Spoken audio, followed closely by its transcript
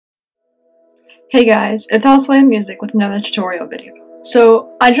Hey guys, it's Rust-OLeum Music with another tutorial video.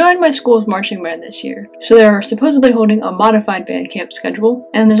 So, I joined my school's marching band this year, so they're supposedly holding a modified band camp schedule,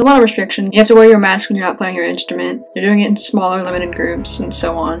 and there's a lot of restrictions. You have to wear your mask when you're not playing your instrument, they're doing it in smaller limited groups, and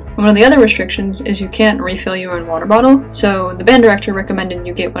so on. And one of the other restrictions is you can't refill your own water bottle, so the band director recommended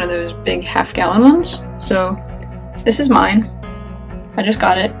you get one of those big half-gallon ones. So, this is mine. I just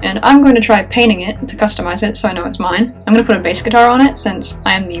got it, and I'm going to try painting it to customize it so I know it's mine. I'm going to put a bass guitar on it since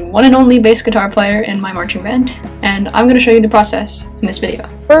I am the one and only bass guitar player in my marching band, and I'm going to show you the process in this video.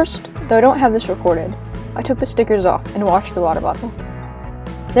 First, though I don't have this recorded, I took the stickers off and washed the water bottle.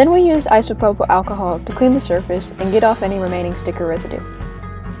 Then we used isopropyl alcohol to clean the surface and get off any remaining sticker residue.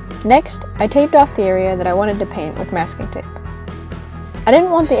 Next, I taped off the area that I wanted to paint with masking tape. I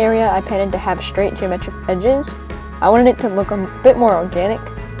didn't want the area I painted to have straight geometric edges. I wanted it to look a bit more organic,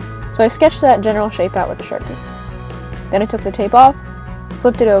 so I sketched that general shape out with a Sharpie. Then I took the tape off,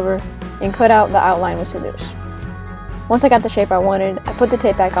 flipped it over, and cut out the outline with scissors. Once I got the shape I wanted, I put the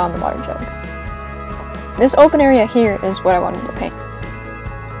tape back on the water jug. This open area here is what I wanted to paint.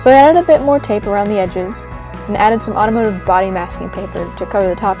 So I added a bit more tape around the edges, and added some automotive body masking paper to cover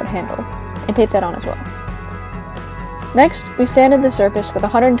the top and handle, and taped that on as well. Next, we sanded the surface with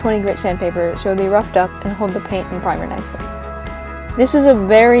 120 grit sandpaper so it would be roughed up and hold the paint and primer nicely. This is a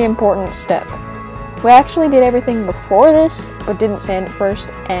very important step. We actually did everything before this, but didn't sand it first,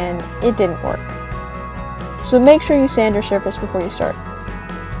 and it didn't work. So make sure you sand your surface before you start.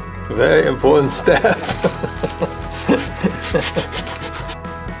 Very important step.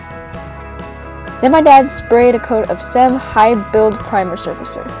 Then my dad sprayed a coat of SEM High Build Primer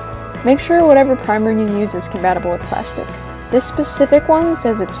Surfacer. Make sure whatever primer you use is compatible with plastic. This specific one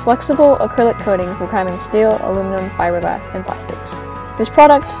says it's flexible acrylic coating for priming steel, aluminum, fiberglass, and plastics. This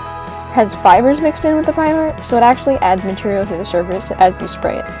product has fibers mixed in with the primer, so it actually adds material to the surface as you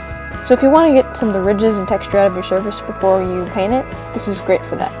spray it. So if you want to get some of the ridges and texture out of your surface before you paint it, this is great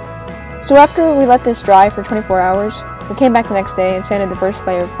for that. So after we let this dry for 24 hours, we came back the next day and sanded the first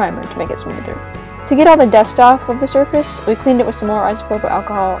layer of primer to make it smoother. To get all the dust off of the surface, we cleaned it with some more isopropyl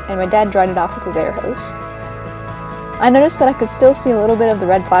alcohol, and my dad dried it off with his air hose. I noticed that I could still see a little bit of the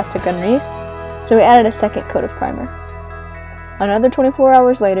red plastic underneath, so we added a second coat of primer. Another 24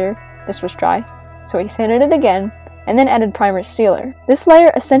 hours later, this was dry, so we sanded it again, and then added primer sealer. This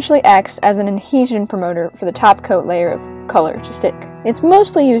layer essentially acts as an adhesion promoter for the top coat layer of color to stick. It's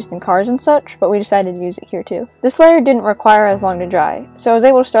mostly used in cars and such, but we decided to use it here too. This layer didn't require as long to dry, so I was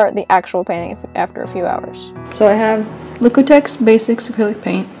able to start the actual painting after a few hours. So I have Liquitex Basics acrylic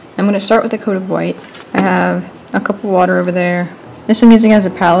paint. I'm going to start with a coat of white. I have a cup of water over there. This I'm using as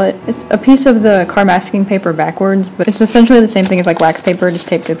a palette. It's a piece of the car masking paper backwards, but it's essentially the same thing as like wax paper, just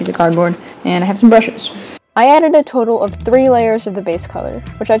taped to a piece of cardboard. And I have some brushes. I added a total of 3 layers of the base color,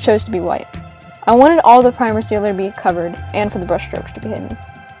 which I chose to be white. I wanted all the primer sealer to be covered, and for the brush strokes to be hidden.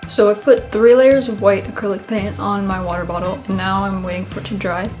 So I've put 3 layers of white acrylic paint on my water bottle, and now I'm waiting for it to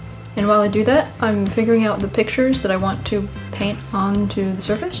dry. And while I do that, I'm figuring out the pictures that I want to paint onto the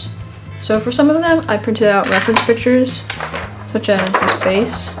surface. So for some of them, I printed out reference pictures, such as this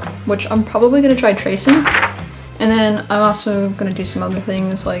base, which I'm probably going to try tracing. And then I'm also going to do some other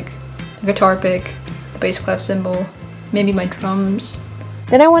things like a guitar pick, bass clef symbol, maybe my drums.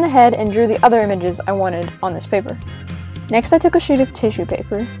 Then I went ahead and drew the other images I wanted on this paper. Next I took a sheet of tissue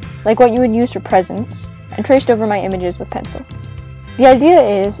paper, like what you would use for presents, and traced over my images with pencil. The idea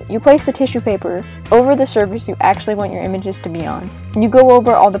is, you place the tissue paper over the surface you actually want your images to be on, and you go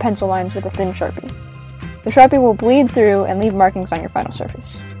over all the pencil lines with a thin Sharpie. The Sharpie will bleed through and leave markings on your final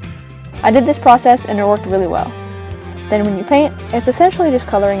surface. I did this process and it worked really well. Then when you paint, it's essentially just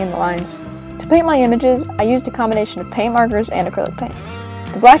coloring in the lines. To paint my images, I used a combination of paint markers and acrylic paint.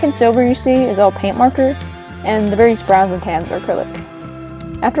 The black and silver you see is all paint marker, and the various browns and tans are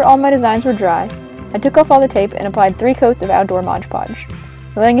acrylic. After all my designs were dry, I took off all the tape and applied 3 coats of outdoor Mod Podge,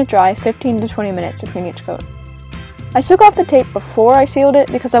 letting it dry 15 to 20 minutes between each coat. I took off the tape before I sealed it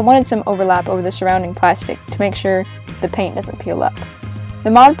because I wanted some overlap over the surrounding plastic to make sure the paint doesn't peel up.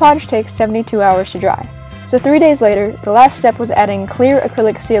 The Mod Podge takes 72 hours to dry. So 3 days later, the last step was adding clear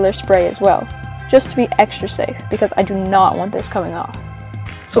acrylic sealer spray as well, just to be extra safe, because I do not want this coming off.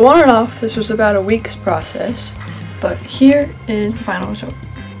 So on and off, this was about a week's process, but here is the final result.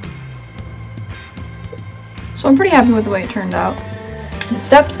 So I'm pretty happy with the way it turned out. The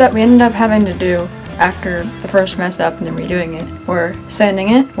steps that we ended up having to do after the first mess up and then redoing it were sanding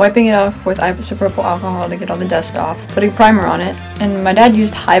it, wiping it off with isopropyl alcohol to get all the dust off, putting primer on it, and my dad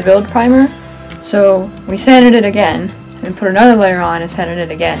used high build primer. So we sanded it again, and put another layer on and sanded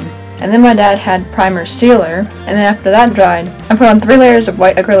it again. And then my dad had primer sealer, and then after that dried, I put on 3 layers of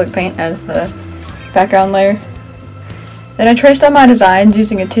white acrylic paint as the background layer. Then I traced on my designs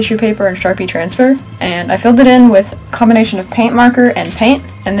using a tissue paper and Sharpie transfer, and I filled it in with a combination of paint marker and paint,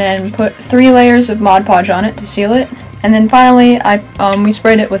 and then put 3 layers of Mod Podge on it to seal it, and then finally we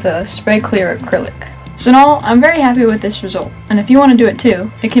sprayed it with a spray clear acrylic. So in all, I'm very happy with this result, and if you want to do it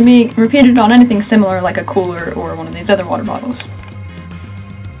too, it can be repeated on anything similar like a cooler or one of these other water bottles.